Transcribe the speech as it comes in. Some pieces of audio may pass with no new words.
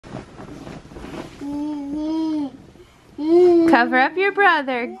Cover up your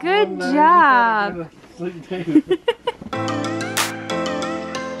brother. Good job.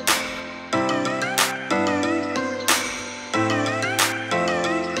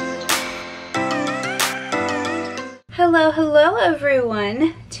 Hello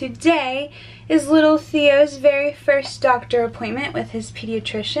everyone. Today is little Theo's very first doctor appointment with his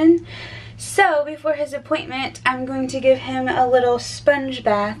pediatrician. So before his appointment, I'm going to give him a little sponge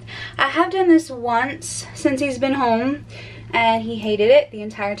bath. I have done this once since he's been home and he hated it the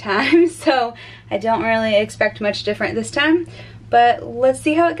entire time, so I don't really expect much different this time, but let's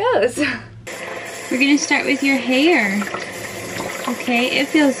see how it goes. We're gonna start with your hair. Okay, it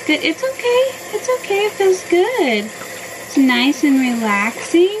feels good. It's okay, it feels good. It's nice and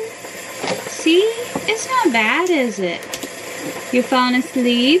relaxing. See, it's not bad, is it? You're falling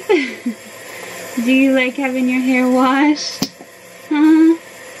asleep? Do you like having your hair washed? Huh?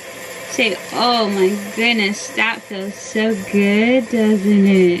 Say, oh my goodness, that feels so good, doesn't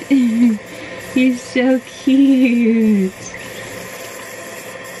it? You're so cute.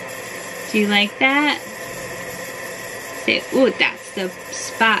 Do you like that? Say, oh, that's the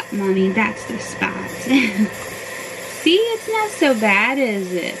spot, Mommy, that's the spot. See, it's not so bad,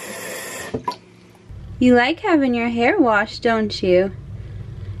 is it? You like having your hair washed, don't you?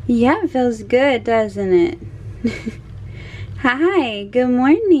 Yeah, it feels good, doesn't it? Hi, good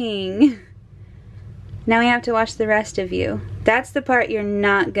morning. Now we have to wash the rest of you. That's the part you're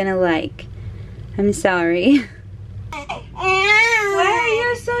not gonna like. I'm sorry. Why are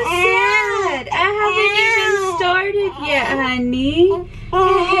you so sad? I haven't even started yet, honey.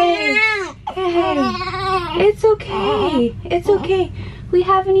 Hey. It's okay. It's okay. We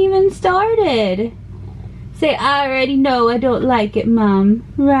haven't even started. Say, I already know I don't like it, Mom.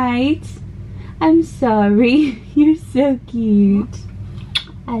 Right? I'm sorry. You're so cute.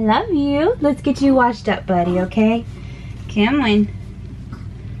 I love you. Let's get you washed up, buddy, okay? Come on.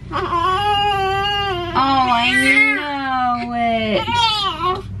 Oh, I know it.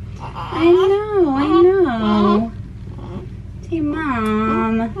 I know. Say,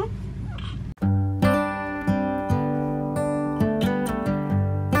 Mom.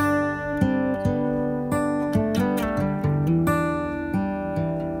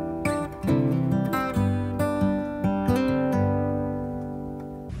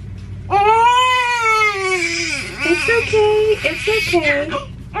 It's okay.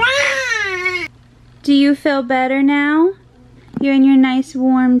 Do you feel better now? You're in your nice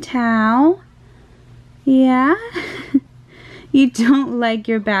warm towel? Yeah? You don't like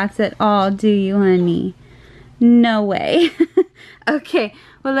your baths at all, do you, honey? No way. Okay,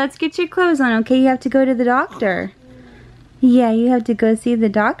 well, let's get your clothes on, okay? You have to go to the doctor. Yeah, you have to go see the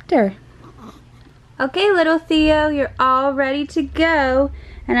doctor. Okay, little Theo, you're all ready to go.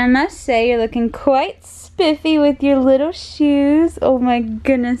 And I must say, you're looking quite spiffy with your little shoes. Oh my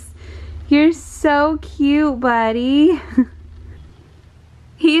goodness. You're so cute, buddy.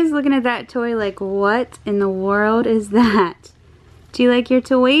 He is looking at that toy like, what in the world is that? Do you like your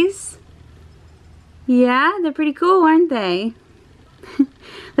toys? Yeah, they're pretty cool, aren't they?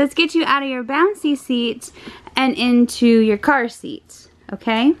 Let's get you out of your bouncy seat and into your car seat,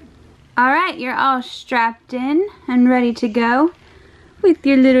 okay? Alright, you're all strapped in and ready to go with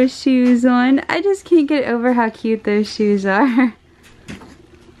your little shoes on. I just can't get over how cute those shoes are.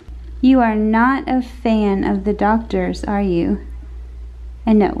 You are not a fan of the doctors, are you?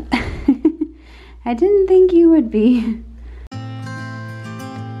 I know. I didn't think you would be.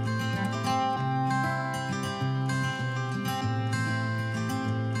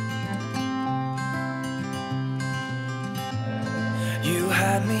 You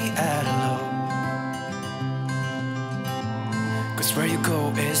had me at hello, 'cause where you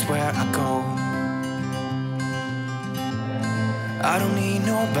go is where I go. I don't need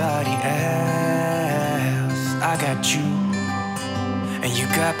nobody else. I got you, and you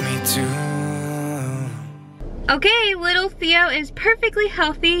got me too. Okay, little Theo is perfectly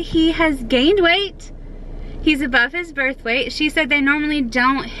healthy. He has gained weight. He's above his birth weight. She said they normally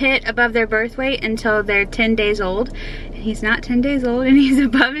don't hit above their birth weight until they're 10 days old. He's not 10 days old and he's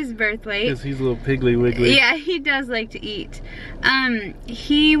above his birth weight. Because he's a little piggly wiggly. Yeah, he does like to eat.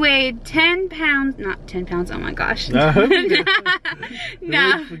 He weighed 10 pounds, not 10 pounds, oh my gosh. No.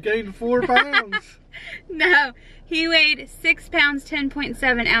 No. He gained 4 pounds. No, he weighed 6 pounds,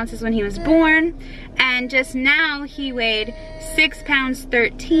 10.7 ounces when he was born. And just now he weighed 6 pounds,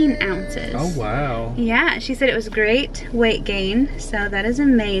 13 ounces. Oh, wow. Yeah, she said it was great weight gain, so that is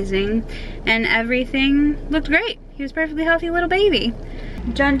amazing. And everything looked great. He was a perfectly healthy little baby.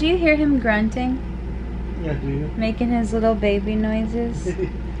 John, do you hear him grunting? Yeah, do you? Making his little baby noises?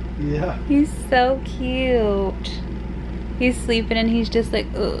 Yeah. He's so cute. He's sleeping and he's just like,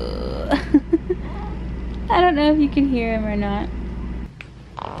 ugh. I don't know if you can hear him or not.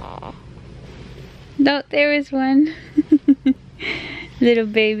 No, there was one. Little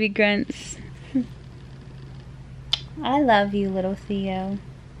baby grunts. I love you, little Theo.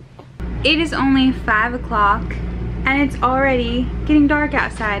 It is only 5 o'clock and it's already getting dark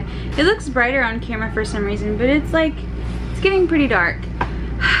outside. It looks brighter on camera for some reason, but it's like, it's getting pretty dark.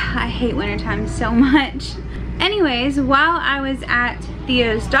 I hate wintertime so much. Anyways, while I was at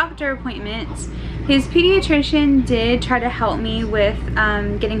Theo's doctor appointments, his pediatrician did try to help me with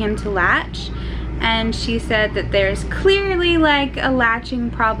getting him to latch. And she said that there's clearly like a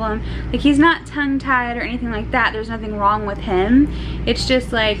latching problem. Like, he's not tongue-tied or anything like that. There's nothing wrong with him. It's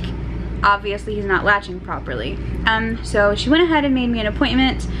just like, obviously he's not latching properly. So she went ahead and made me an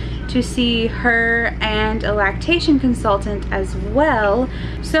appointment to see her and a lactation consultant as well.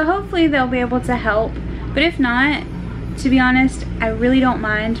 So hopefully they'll be able to help. But if not, to be honest, I really don't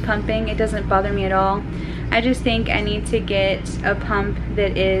mind pumping. It doesn't bother me at all. I just think I need to get a pump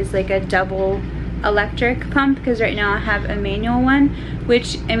that is like a double electric pump, because right now I have a manual one,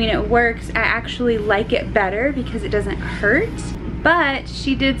 which, I mean, it works. I actually like it better because it doesn't hurt. But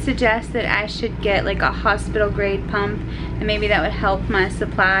she did suggest that I should get like a hospital grade pump, and maybe that would help my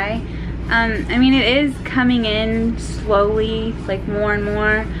supply. I mean, it is coming in slowly, like more and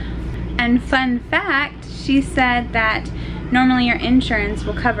more. And fun fact, she said that normally your insurance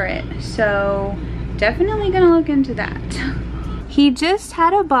will cover it. So definitely gonna look into that. He just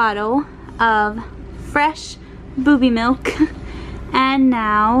had a bottle of fresh booby milk and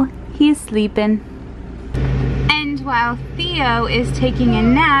now he's sleeping. And while Theo is taking a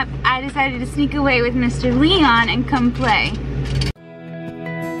nap, I decided to sneak away with Mr. Leon and come play.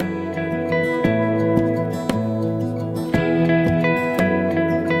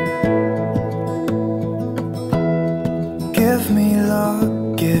 Give me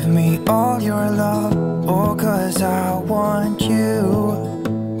love, give me all your love, oh, 'cause I want you.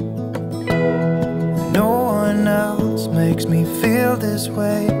 No one else makes me feel this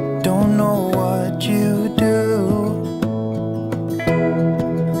way, don't know what you do.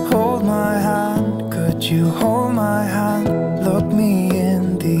 Hold my hand, could you hold my hand, look me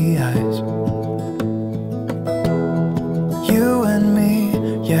in the eyes. You and me,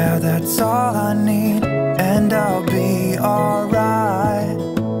 yeah, that's all I need, and I'll be alright.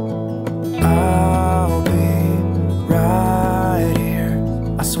 I'll be right here,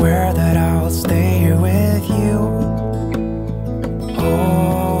 I swear that I'll stay here with you.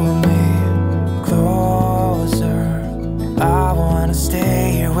 Hold me closer, I wanna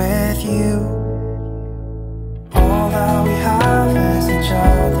stay here with you. All that we have is each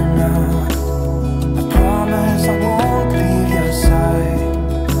other now. I promise I won't leave your side.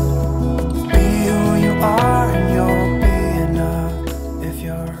 Be who you are and you'll be enough if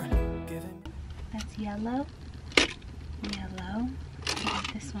you're giving. That's yellow. Yellow. Like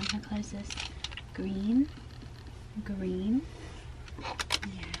this one. What color is this? Green. Green.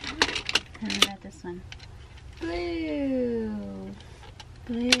 Yeah. And what about this one? Blue.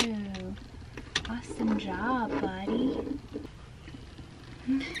 Blue. Awesome job, buddy.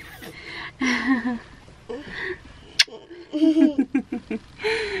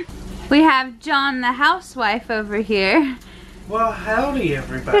 We have John the housewife over here. Well, howdy,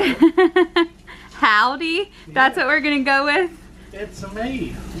 everybody. Howdy? That's what we're gonna go with? It's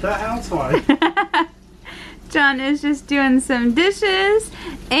me, the housewife. John is just doing some dishes,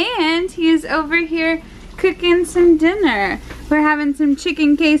 and he is over here cooking some dinner. We're having some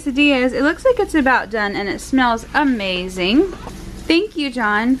chicken quesadillas. It looks like it's about done, and it smells amazing. Thank you,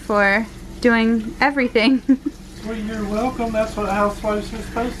 John, for doing everything. Well, you're welcome. That's what housewives are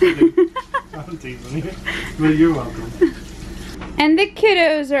supposed to do. I'm teasing you, but you're welcome. And the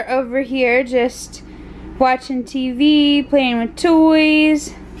kiddos are over here just watching TV, playing with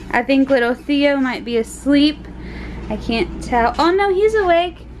toys. I think little Theo might be asleep. I can't tell. Oh no, he's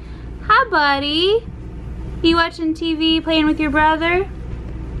awake. Hi, buddy. You watching TV, playing with your brother?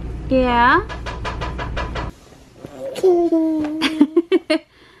 Yeah?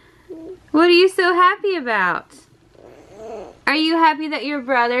 What are you so happy about? Are you happy that your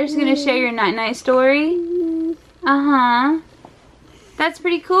brother's gonna share your night-night story? Uh-huh. That's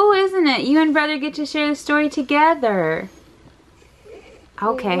pretty cool, isn't it? You and brother get to share the story together.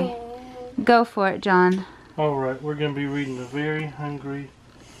 Okay. Go for it, John. Alright, we're going to be reading The Very Hungry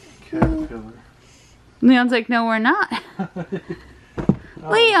Caterpillar. Leon's like, no, we're not.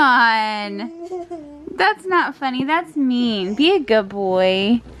 Leon! That's not funny. That's mean. Be a good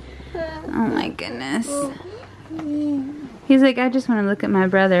boy. Oh my goodness. He's like, I just want to look at my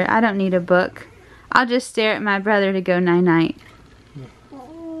brother. I don't need a book. I'll just stare at my brother to go night-night.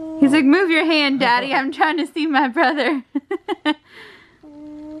 He's like, move your hand, Daddy. I'm trying to see my brother.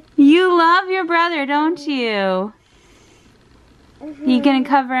 You love your brother, don't you? You gonna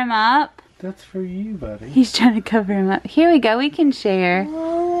cover him up? That's for you, buddy. He's trying to cover him up. Here we go. We can share.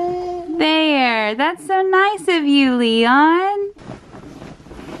 There. That's so nice of you, Leon.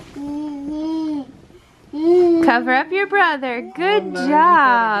 Cover up your brother. Good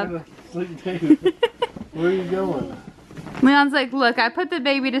job. Where are you going? Leon's like, look, I put the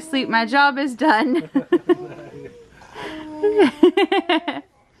baby to sleep. My job is done.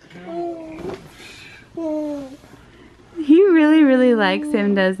 He really, really likes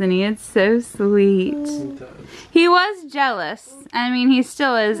him, doesn't he? It's so sweet. He was jealous. I mean, he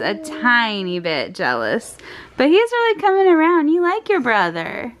still is a tiny bit jealous. But he's really coming around. You like your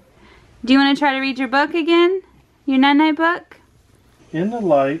brother. Do you want to try to read your book again? Your night-night book? In the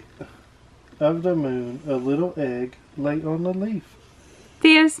light of the moon, a little egg lay on the leaf.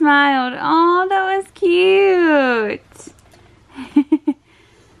 Theo smiled. Oh, that was cute.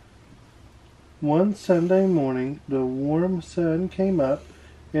 One Sunday morning, the warm sun came up,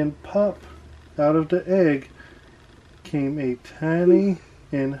 and pop, out of the egg came a tiny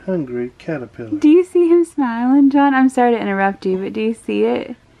and hungry caterpillar. Do you see him smiling, John? I'm sorry to interrupt you, but do you see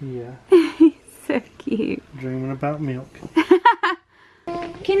it? Yeah. He's so cute. Dreaming about milk.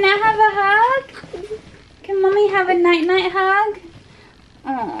 Can I have a hug? Can Mommy have a night-night hug?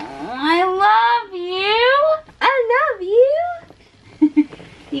 Oh, I love you. I love you.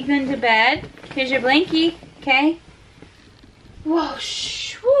 You going to bed? Here's your blankie, okay?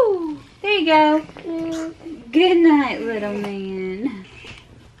 Whoosh, woo. There you go. Good night, little man.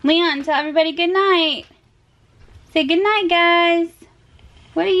 Leon, tell everybody good night. Say good night, guys.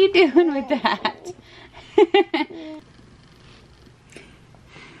 What are you doing with that?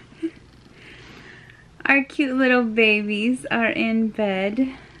 Our cute little babies are in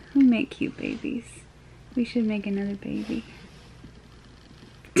bed. We make cute babies. We should make another baby.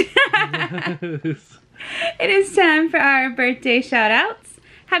 It is time for our birthday shout outs.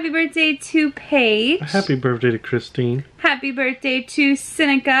 Happy birthday to Paige. Happy birthday to Christine. Happy birthday to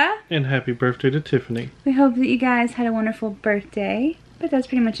Seneca. And happy birthday to Tiffany. We hope that you guys had a wonderful birthday. But that's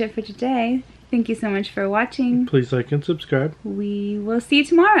pretty much it for today. Thank you so much for watching. Please like and subscribe. We will see you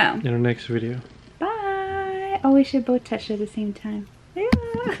tomorrow. In our next video. Bye. Oh, we should both touch it at the same time.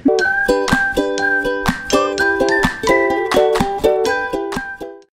 Yeah.